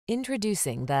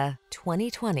Introducing the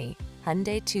 2020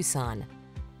 Hyundai Tucson.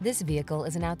 This vehicle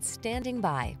is an outstanding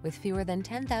buy with fewer than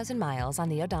 10,000 miles on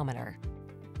the odometer.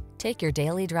 Take your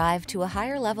daily drive to a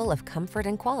higher level of comfort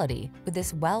and quality with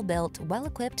this well-built,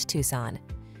 well-equipped Tucson.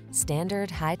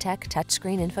 Standard high-tech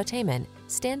touchscreen infotainment,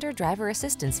 standard driver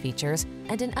assistance features,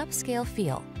 and an upscale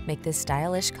feel make this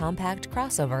stylish compact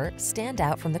crossover stand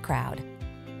out from the crowd.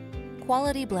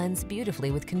 Quality blends beautifully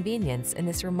with convenience in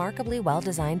this remarkably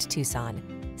well-designed Tucson.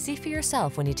 See for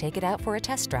yourself when you take it out for a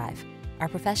test drive. Our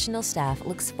professional staff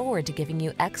looks forward to giving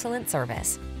you excellent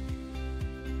service.